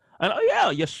serious. And oh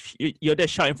yeah, you're there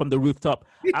shouting from the rooftop.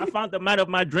 I found the man of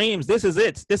my dreams. This is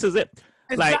it.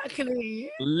 Exactly.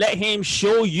 Like, let him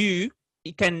show you.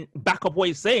 He can back up what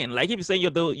he's saying. Like if you're saying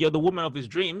you're the woman of his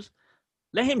dreams,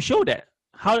 let him show that.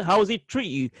 How does he treat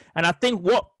you? And I think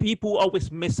what people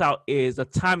always miss out is the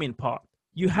timing part.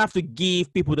 You have to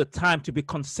give people the time to be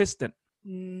consistent.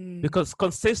 Because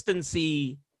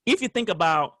consistency, if you think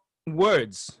about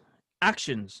words,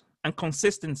 actions, and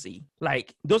consistency,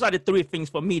 like those are the three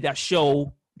things for me that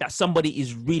show that somebody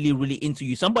is really, really into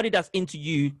you. Somebody that's into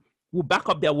you will back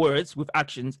up their words with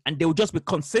actions, and they will just be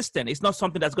consistent. It's not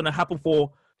something that's going to happen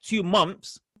for 2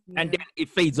 months and then it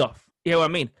fades off. You know what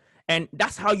I mean? And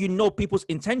that's how you know people's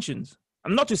intentions.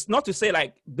 I'm not to say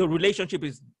like the relationship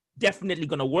is definitely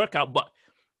going to work out, but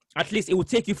at least it will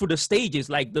take you through the stages,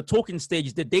 like the talking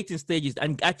stages, the dating stages,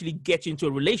 and actually get you into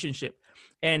a relationship.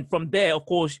 And from there, of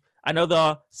course,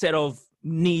 another set of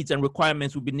needs and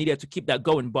requirements will be needed to keep that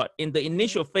going. But in the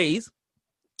initial phase,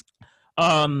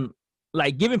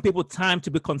 like giving people time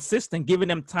to be consistent, giving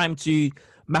them time to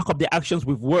mark up their actions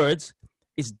with words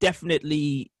is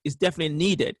definitely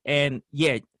needed. And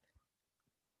yeah,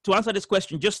 to answer this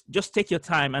question, just take your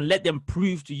time and let them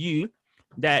prove to you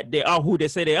that they are who they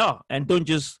say they are, and don't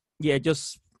just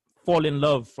fall in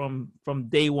love from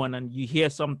day one, and you hear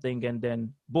something and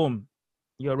then boom,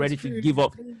 you're ready to give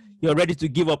up. You're ready to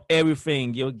give up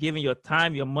everything. You're giving your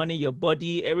time, your money, your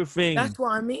body, everything. That's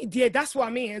what I mean. Yeah, that's what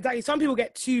I mean. Exactly. Some people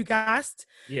get too gassed.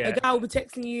 Yeah. A guy will be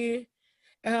texting you,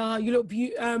 you look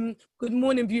good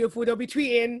morning, beautiful. They'll be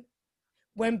tweeting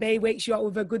when Bay wakes you up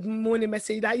with a good morning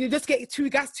message. Like you just get too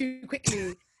gassed too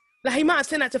quickly. Like he might have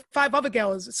sent that to 5 other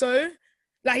girls. So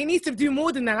like he needs to do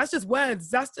more than that. That's just words.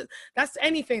 That's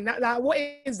anything. Like what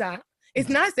is that? It's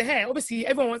nice to hear. Obviously,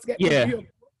 everyone wants to get beautiful.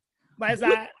 But it's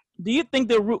like, do you think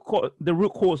the root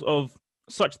cause of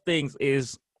such things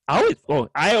is, I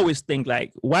always think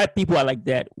like why people are like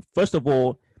that. First of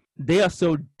all, they are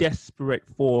so desperate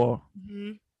for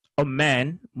a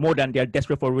man more than they're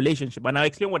desperate for a relationship. And I'll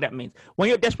explain what that means. When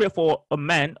you're desperate for a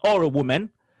man or a woman,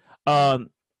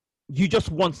 you just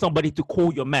want somebody to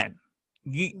call your man.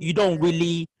 You're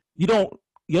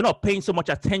not paying so much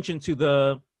attention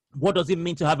to what does it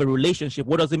mean to have a relationship?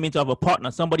 What does it mean to have a partner?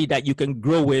 Somebody that you can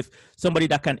grow with, somebody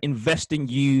that can invest in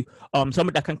you,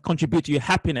 somebody that can contribute to your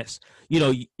happiness.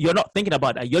 You're not thinking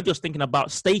about that. You're just thinking about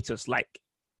status. Like,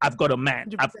 I've got a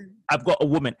man, I've got a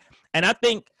woman. And I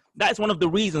think that's one of the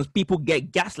reasons people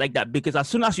get gassed like that, because as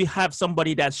soon as you have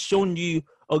somebody that's shown you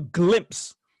a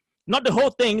glimpse, not the whole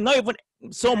thing, not even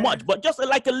so much, but just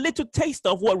like a little taste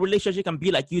of what relationship can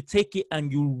be like, you take it and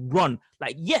you run.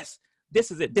 Like, yes, this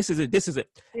is it.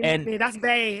 And that's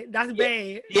bae.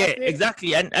 Yeah,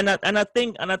 exactly. And I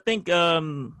think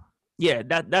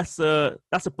that's a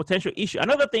potential issue.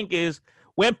 Another thing is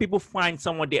when people find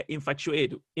someone they're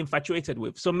infatuated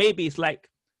with. So maybe it's like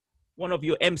one of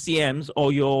your MCMs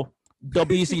or your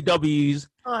WCWs.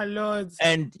 Oh Lord.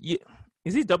 And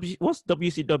what's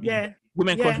WCW? Yeah.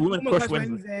 Women Crush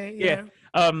Wednesday.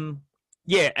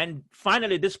 Yeah. And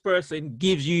finally this person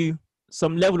gives you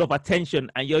some level of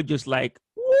attention and you're just like,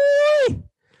 woo!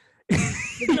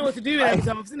 They don't know what to do with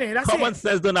themselves, isn't it? That's common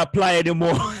sense don't apply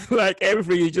anymore. Like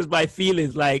everything is just by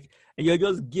feelings, like, and you're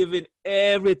just giving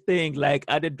everything like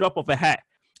at the drop of a hat.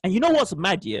 And you know what's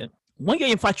mad, yeah? When you're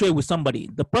infatuated with somebody,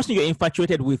 the person you're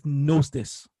infatuated with knows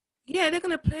this. Yeah, they're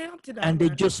gonna play up to that. And they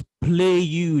just play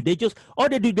you. They give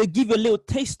you a little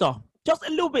taster. Just a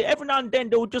little bit. Every now and then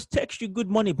they will just text you good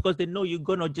money because they know you're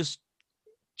gonna just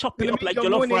chop it up like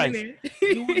jollof rice.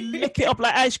 You will lick it up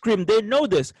like ice cream. They know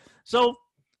this. So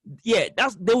yeah,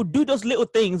 they will do those little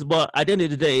things, but at the end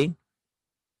of the day,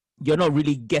 you're not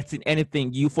really getting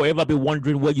anything. You forever be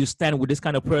wondering where you stand with this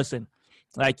kind of person.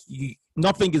 Like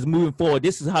nothing is moving forward.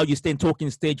 This is how you stay in talking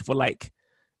stage for like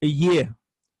a year,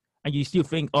 and you still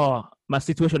think, oh, my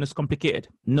situation is complicated.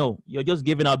 No, you're just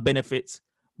giving out benefits,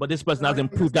 but this person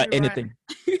hasn't proved that anything.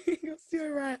 You're still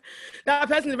right. That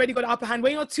person's already got the upper hand.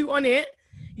 When you're two on it,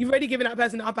 you've already given that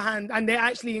person the upper hand, and they're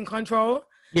actually in control.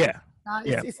 Yeah.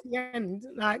 It's the end.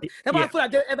 Like that's why I feel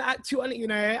like don't ever act too on it. You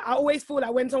know, I always feel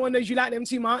like when someone knows you like them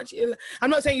too much, I'm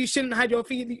not saying you shouldn't hide your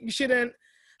feelings. You shouldn't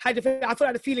hide your feelings. I feel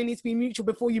like the feeling needs to be mutual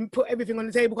before you put everything on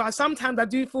the table. Because sometimes I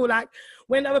do feel like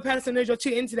when the other person knows you're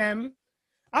too into them,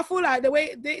 I feel like the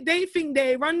way they think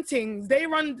they run things, they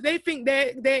think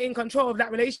they're in control of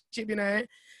that relationship. You know.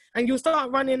 And you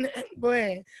start running,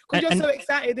 boy, because you're so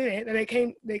excited, isn't it?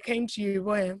 That they came to you,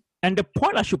 boy. And the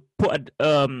point I should put,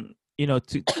 to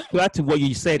add to what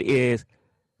you said is,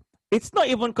 it's not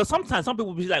even, because sometimes some people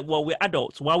will be like, well, we're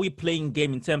adults. Why are we playing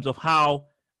game in terms of how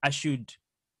I should,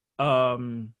 I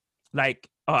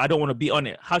don't want to be on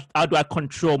it. How do I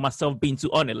control myself being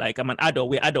too on it? Like, I'm an adult,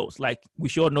 we're adults. Like, we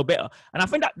should know better. And I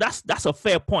think that's a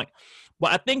fair point.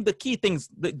 But I think the key things,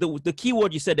 the key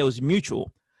word you said there was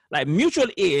mutual. Like, mutual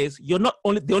is you're not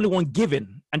the only one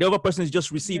giving, and the other person is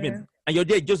just receiving, and you're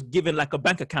there just giving like a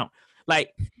bank account.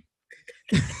 Like,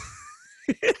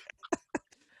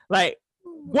 like,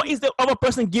 what is the other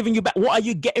person giving you back? What are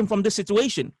you getting from this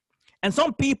situation? And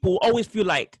some people always feel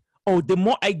like, oh, the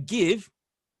more I give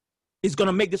is going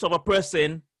to make this other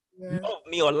person love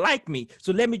me or like me.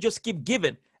 So let me just keep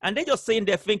giving. And they're just saying,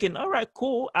 they're thinking, all right,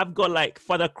 cool. I've got like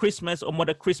Father Christmas or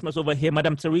Mother Christmas over here.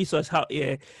 Madame Teresa's how,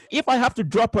 yeah. If I have to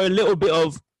drop her a little bit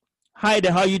of, hi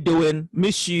there, how you doing?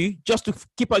 Miss you, just to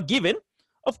keep her giving,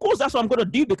 of course, that's what I'm going to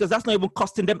do, because that's not even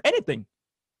costing them anything.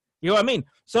 You know what I mean?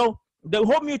 So the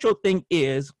whole mutual thing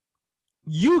is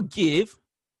you give,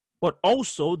 but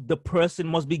also the person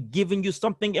must be giving you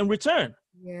something in return.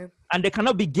 Yeah. And they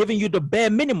cannot be giving you the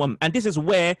bare minimum. And this is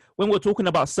where, when we're talking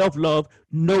about self-love,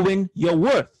 knowing your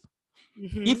worth.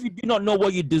 Mm-hmm. If you do not know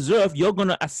what you deserve, you're going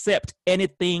to accept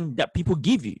anything that people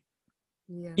give you.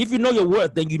 Yeah. If you know your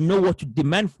worth, then you know what to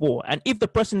demand for. And if the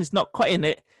person is not cutting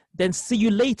it, then see you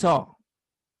later.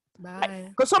 Bye.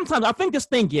 Because sometimes I think this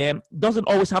thing, doesn't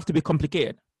always have to be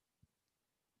complicated.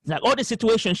 Like all the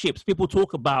situationships people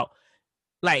talk about,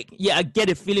 like, I get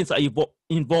it, feelings are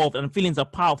involved and feelings are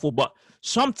powerful, but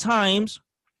sometimes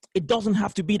it doesn't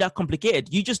have to be that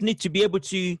complicated. You just need to be able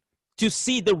to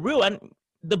see the real, and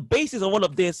the basis of all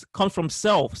of this comes from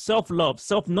self-love,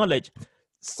 self-knowledge,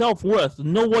 self-worth.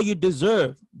 Know what you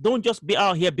deserve. Don't just be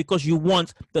out here because you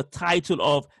want the title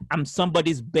of I'm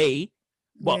somebody's bae,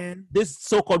 but this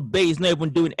so-called bae is not even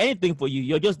doing anything for you.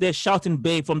 You're just there shouting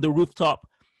bae from the rooftop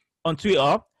on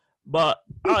Twitter. But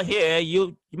out here,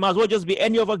 you might as well just be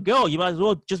any other girl. You might as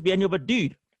well just be any other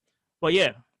dude. But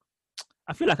yeah,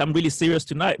 I feel like I'm really serious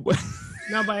tonight.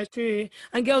 No, but it's true.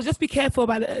 And girls, just be careful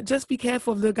about it. Just be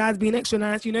careful of the guys being extra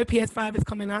nice. You know, PS5 is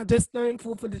coming out. Just don't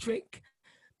fall for the trick.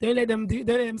 Don't let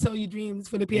them sell you dreams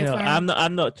for the PS5. No,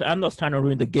 I'm not trying to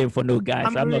ruin the game for no guys.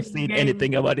 I'm not saying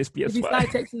anything about this PS5. If he started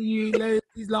texting you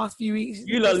these last few weeks,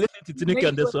 you lot listen to Tanuki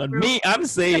on this one. Me, I'm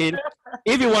saying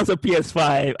if he wants a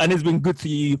PS5 and it's been good to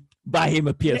you, buy him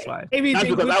a PS5. That's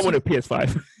because I want a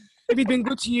PS5. If he's been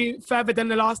good to you further than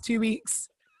the last 2 weeks,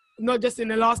 not just in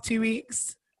the last 2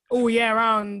 weeks, all year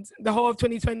round, the whole of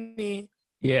 2020,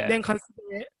 then consider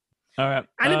it. All right.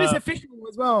 And if it's official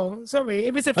as well. Sorry,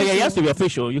 if it's official. Oh, yeah, it has to be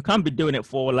official. You can't be doing it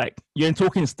for like, you're in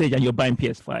talking stage and you're buying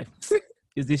PS5.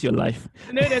 Is this your life?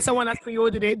 I know there's someone that's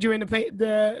pre-ordered it during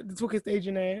the talking stage,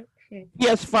 you know.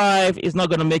 PS5 is not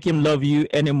going to make him love you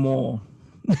anymore.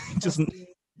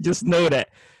 just know that.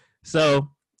 So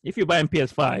if you're buying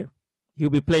PS5, he'll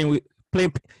be playing.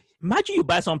 Imagine you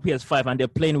buy some PS5 and they're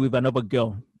playing with another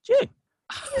girl. Gee,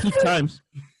 2 times.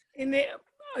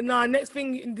 Next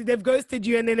thing, they've ghosted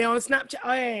you and then they're on Snapchat.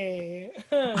 Hey.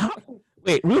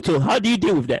 Wait, Ruto, how do you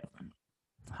deal with that?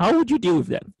 How would you deal with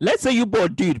that? Let's say you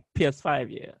bought dude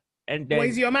PS5, and then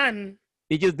is your man?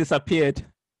 He just disappeared.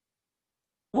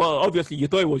 Well, obviously you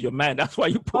thought it was your man. That's why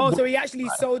you put. Oh, so he actually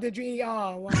sold the dream.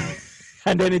 Oh, wow.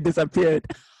 And then it disappeared.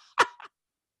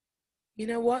 You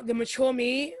know what? The mature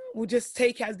me will just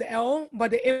take it as the L,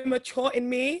 but the immature in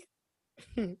me,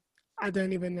 I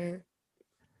don't even know.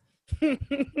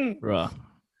 Bruh.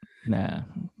 Nah.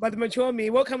 But the mature me,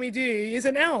 what can we do? It's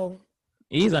an L.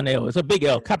 He's an L. It's a big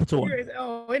L. Capital.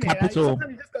 Capital.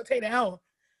 Sometimes you just got to take the L.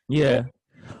 Yeah.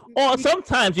 Or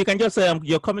sometimes you can just say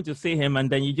you're coming to see him and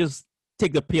then you just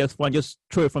take the PS4 and just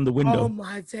throw it from the window. Oh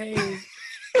my days.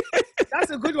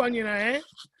 That's a good one, you know, eh?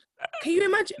 Can you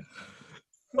imagine?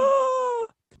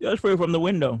 Just throw it from the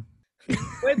window.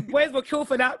 Boys were killed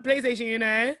for that PlayStation, you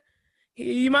know.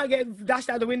 You might get dashed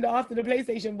out the window after the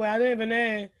PlayStation, boy. I don't even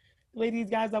know the way these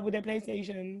guys are with their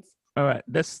PlayStations. All right,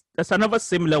 that's another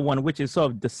similar one, which is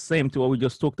sort of the same to what we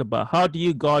just talked about. How do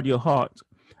you guard your heart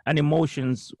and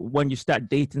emotions when you start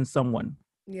dating someone?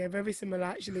 Yeah, very similar,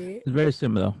 actually. It's very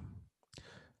similar.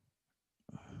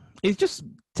 It's just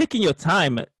taking your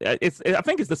time. I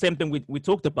think it's the same thing we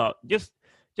talked about. Just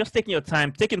taking your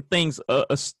time, taking things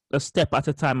a step at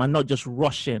a time, and not just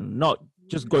rushing, not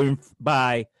just going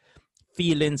by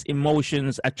feelings,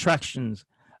 emotions, attractions.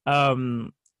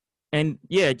 And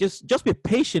yeah, just be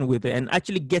patient with it and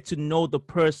actually get to know the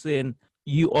person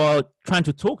you are trying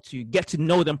to talk to. Get to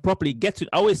know them properly. I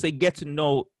always say get to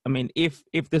know. I mean, if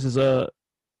this is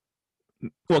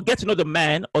get to know the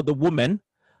man or the woman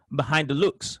behind the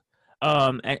looks.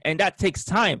 And that takes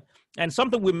time. And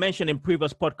something we mentioned in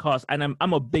previous podcasts, and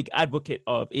I'm a big advocate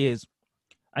of is,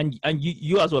 and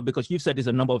you as well, because you've said this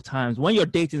a number of times, when you're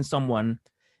dating someone,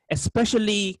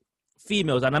 especially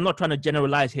females, and I'm not trying to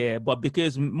generalize here, but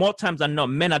because more times than not,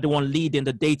 men are the one leading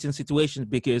the dating situations,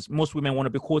 because most women want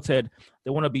to be courted,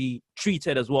 they want to be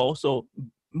treated as well. So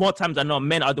more times than not,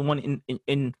 men are the one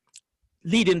in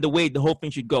leading the way the whole thing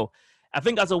should go. I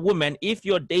think as a woman, if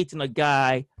you're dating a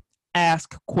guy,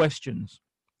 ask questions.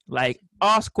 Like,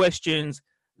 ask questions,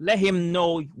 let him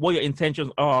know what your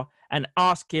intentions are, and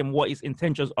ask him what his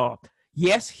intentions are.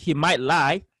 Yes, he might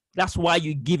lie. That's why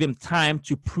you give him time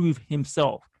to prove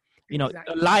himself. You know,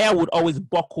 exactly. A liar would always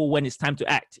buckle when it's time to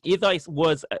act. Either it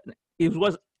was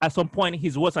at some point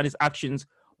his words and his actions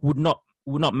would not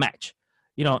match.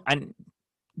 You know, and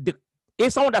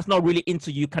if someone that's not really into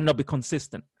you cannot be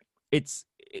consistent,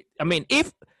 I mean,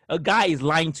 if a guy is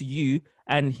lying to you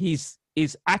and he's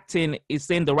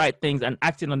saying the right things and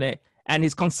acting on it, and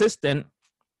he's consistent,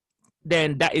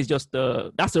 then that is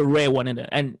that's a rare one in it.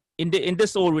 And in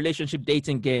this whole relationship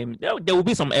dating game, there will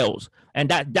be some L's, and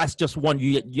that's just one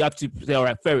you have to say, all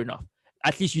right, fair enough.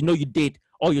 At least you know you did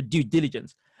all your due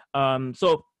diligence.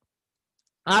 So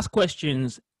ask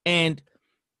questions and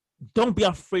don't be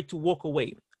afraid to walk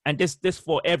away. And this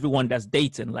for everyone that's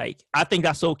dating. Like, I think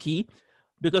that's so key,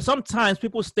 because sometimes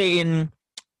people stay in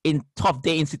tough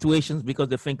dating situations because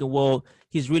they're thinking, well,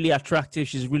 he's really attractive,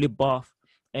 she's really buff,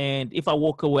 and if I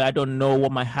walk away, I don't know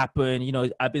what might happen. You know,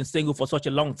 I've been single for such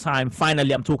a long time.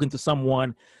 Finally, I'm talking to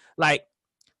someone. Like,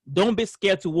 don't be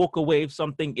scared to walk away if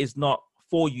something is not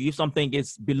for you, if something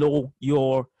is below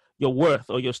your worth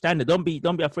or your standard. Don't be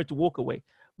afraid to walk away.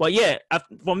 But yeah,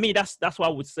 for me, that's what I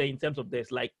would say in terms of this.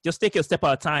 Like, just take a step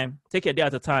at a time, take a day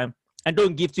at a time, and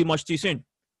don't give too much too soon.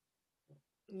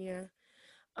 Yeah.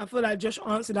 I feel like Josh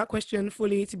answered that question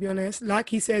fully, to be honest. Like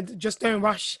he said, just don't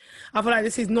rush. I feel like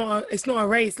this is it's not a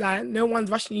race. Like, no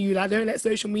one's rushing you. Like, don't let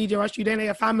social media rush you. Don't let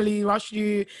your family rush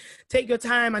you. Take your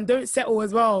time and don't settle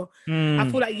as well. I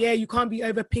feel like, yeah, you can't be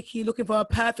over picky looking for a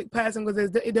perfect person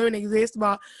because it don't exist,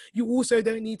 but you also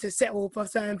don't need to settle for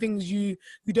certain things you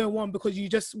don't want because you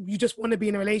just want to be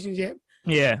in a relationship.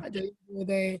 Yeah. At the end of the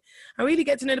day, and really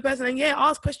get to know the person, and yeah,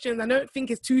 ask questions. I don't think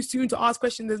it's too soon to ask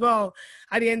questions as well.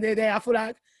 At the end of the day, I feel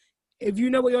like if you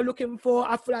know what you're looking for,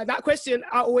 I feel like that question,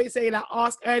 I always say, like,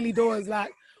 ask early doors.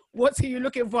 Like, what are you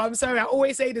looking for? I'm sorry, I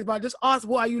always say this, but just ask,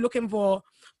 what are you looking for?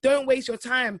 Don't waste your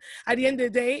time. At the end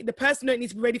of the day, the person don't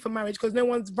need to be ready for marriage because no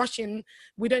one's rushing.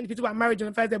 We don't need to talk about marriage on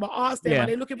the first day, but ask them, are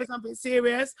they looking for something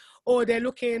serious, or they're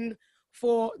looking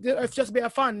for just a bit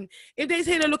of fun? If they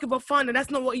say they're looking for fun and that's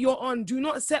not what you're on, do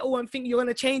not settle and think you're going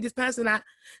to change this person. That,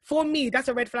 for me, that's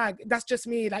a red flag. That's just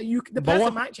me. Like, the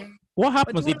person might change. What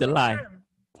happens if they lie?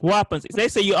 What happens?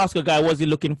 Let's say you ask a guy, what's he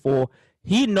looking for?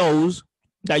 He knows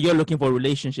that you're looking for a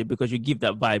relationship because you give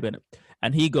that vibe in it.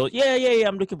 And he goes, yeah,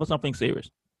 I'm looking for something serious.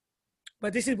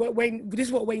 But this is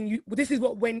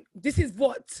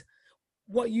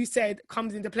what you said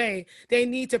comes into play. They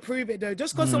need to prove it, though.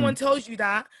 Just because someone tells you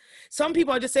that, some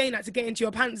people are just saying that to get into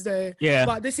your pants, though. Yeah.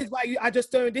 But this is why I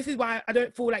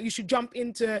don't feel like you should jump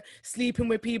into sleeping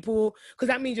with people, because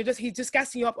that means he's just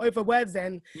gassing you up over words.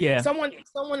 Then someone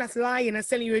that's lying and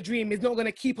selling you a dream is not going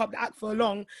to keep up the act for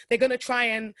long. They're going to try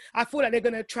and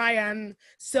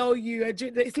sell you a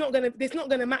dream. It's not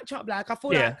going to match up. Like, I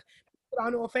feel like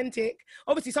are authentic.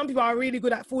 Obviously, some people are really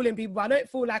good at fooling people, but I don't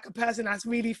feel like a person that's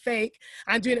really fake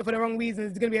and doing it for the wrong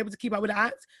reasons is going to be able to keep up with the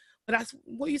act. But that's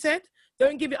what you said.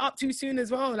 Don't give it up too soon as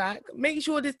well. Like, make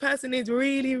sure this person is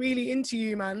really, really into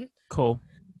you, man. Cool.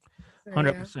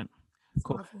 100%.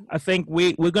 Cool. I think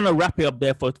we're going to wrap it up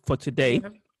there for today.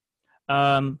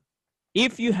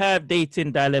 If you have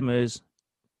dating dilemmas,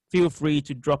 feel free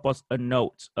to drop us a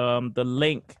note. The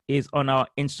link is on our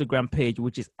Instagram page,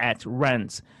 which is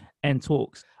 @Rants and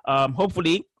Talks.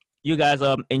 Hopefully you guys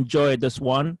enjoyed this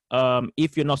one.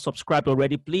 If you're not subscribed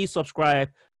already, please subscribe.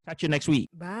 Catch you next week.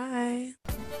 Bye.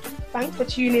 Thanks for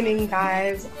tuning in,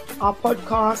 guys. Our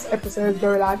podcast episodes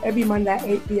go live every Monday at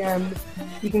 8 p.m.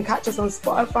 You can catch us on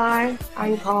Spotify,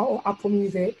 Anchor, or Apple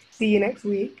Music. See you next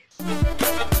week.